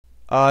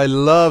I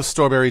love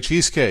strawberry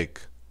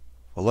cheesecake.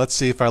 Well, let's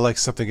see if I like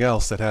something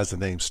else that has the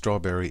name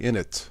strawberry in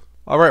it.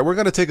 Alright, we're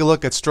going to take a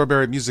look at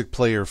Strawberry Music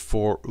Player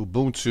for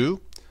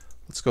Ubuntu.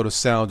 Let's go to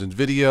Sound and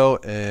Video,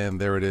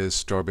 and there it is,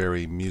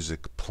 Strawberry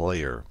Music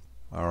Player.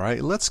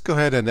 Alright, let's go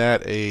ahead and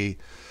add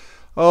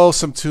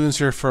some tunes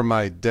here for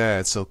my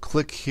dad. So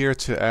click here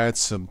to add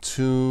some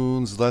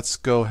tunes. Let's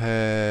go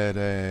ahead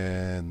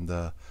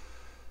and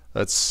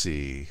let's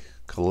see,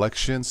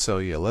 collection. So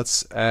yeah,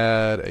 let's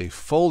add a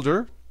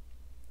folder.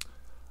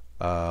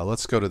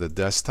 Let's go to the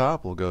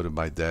desktop. We'll go to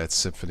my dad's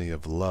Symphony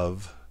of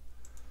Love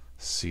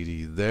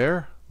CD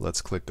there.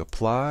 Let's click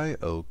apply.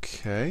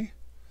 Okay.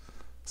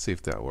 See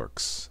if that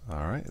works.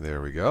 Alright,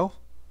 there we go.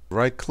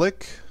 Right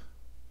click.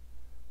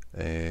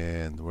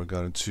 And we're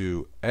going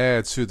to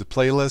add to the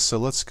playlist. So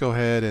let's go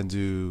ahead and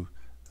do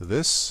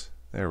this.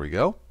 There we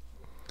go.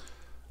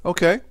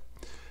 Okay.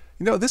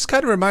 You know, this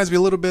kind of reminds me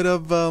a little bit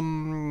of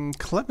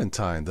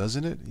Clementine,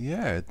 doesn't it?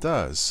 Yeah, it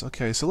does.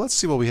 Okay, so let's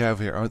see what we have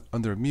here.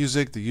 Under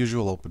music, the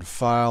usual open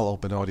file,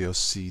 open audio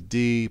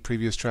CD,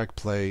 previous track,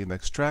 play,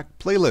 next track,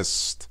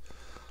 playlist.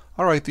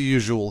 Alright, the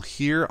usual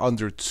here.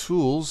 Under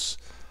tools,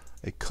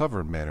 a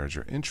cover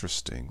manager.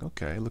 Interesting.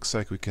 Okay, looks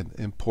like we can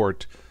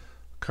import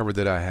cover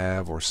that I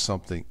have or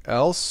something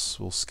else.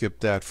 We'll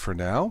skip that for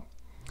now.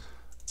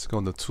 Let's go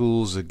into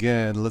tools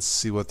again. Let's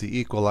see what the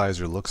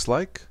equalizer looks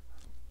like.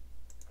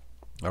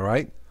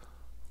 Alright,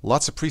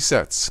 lots of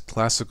presets.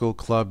 Classical,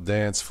 club,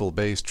 dance, full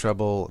bass,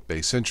 treble,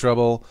 bass in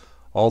treble,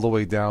 all the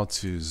way down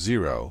to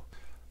 0.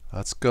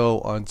 Let's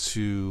go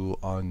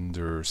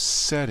under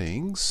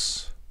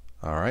settings.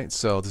 Alright,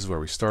 so this is where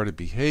we started.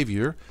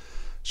 Behavior.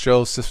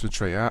 Show system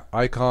tray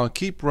icon.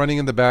 Keep running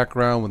in the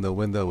background when the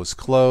window is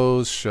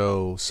closed.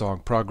 Show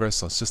song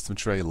progress on system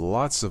tray.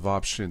 Lots of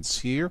options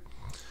here.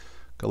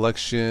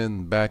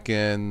 Collection,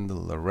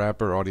 backend, the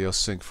wrapper, audio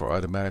sync for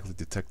automatically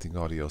detecting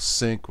audio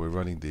sync. We're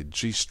running the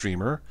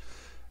GStreamer.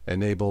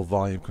 Enable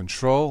volume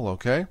control.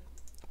 Okay.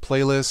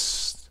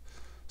 Playlist,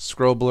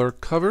 scrobbler,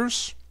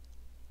 covers.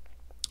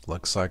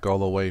 Looks like all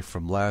the way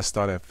from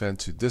last.fn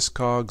to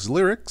Discogs.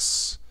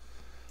 Lyrics,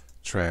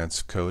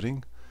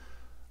 transcoding.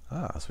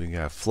 So we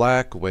have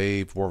FLAC,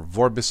 WAVE, or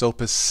Vorbis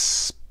Opus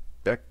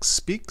Spec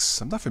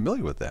Speaks. I'm not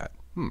familiar with that.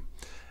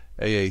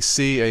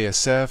 AAC,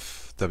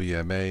 ASF,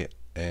 WMA,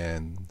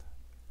 and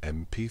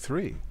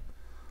MP3.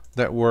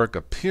 Network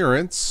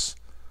appearance.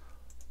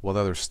 What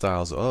other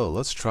styles? Oh,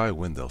 let's try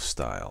Windows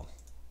style.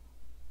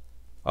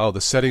 Oh, the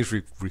settings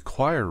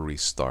require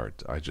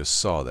restart. I just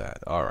saw that.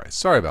 Alright,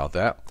 sorry about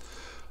that.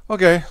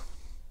 Okay.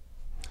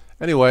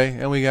 Anyway,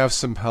 and we have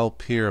some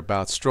help here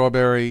about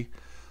Strawberry.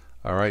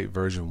 Alright,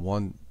 version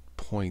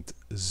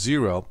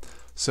 1.0.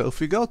 So if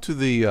we go to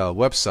the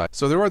website,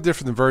 so there are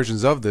different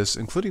versions of this,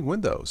 including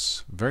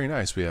Windows. Very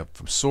nice. We have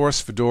from Source,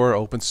 Fedora,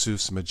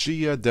 OpenSUSE,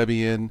 Mageia,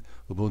 Debian,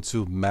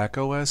 Ubuntu, Mac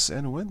OS,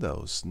 and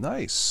Windows.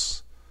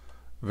 Nice.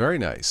 Very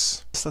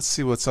nice. Let's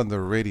see what's on the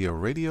radio.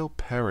 Radio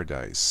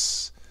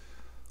Paradise.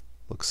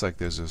 Looks like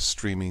there's a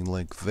streaming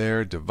link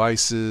there.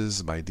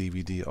 Devices, my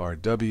DVD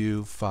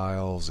RW,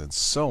 files, and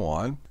so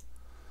on.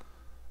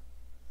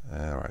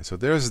 Alright, so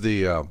there's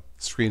the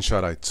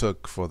screenshot I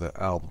took for the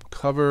album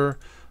cover.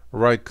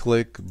 Right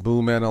click,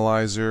 boom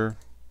analyzer.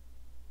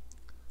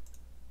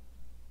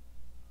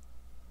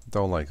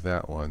 Don't like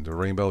that one. The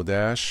rainbow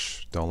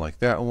dash, don't like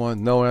that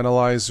one. No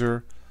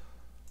analyzer.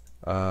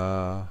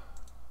 I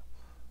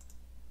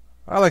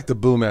like the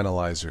boom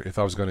analyzer if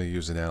I was going to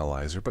use an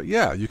analyzer. But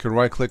yeah, you can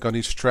right click on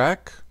each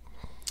track.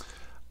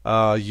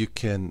 You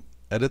can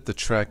edit the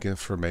track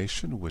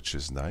information, which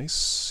is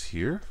nice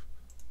here.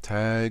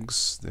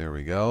 Tags, there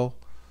we go.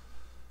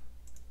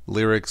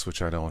 Lyrics,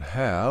 which I don't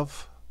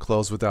have.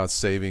 Close without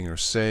saving or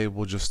save.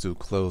 We'll just do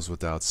close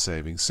without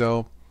saving.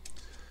 So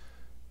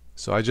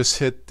I just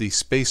hit the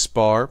space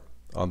bar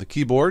on the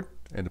keyboard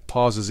and it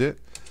pauses it.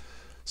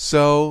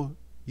 So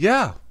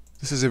yeah,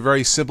 this is a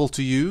very simple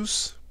to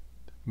use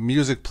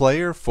music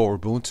player for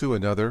Ubuntu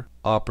and other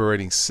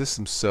operating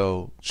systems.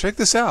 So check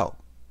this out.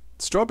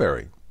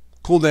 Strawberry.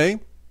 Cool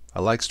name. I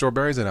like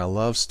strawberries and I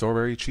love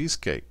strawberry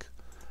cheesecake.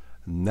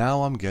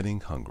 Now I'm getting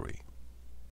hungry.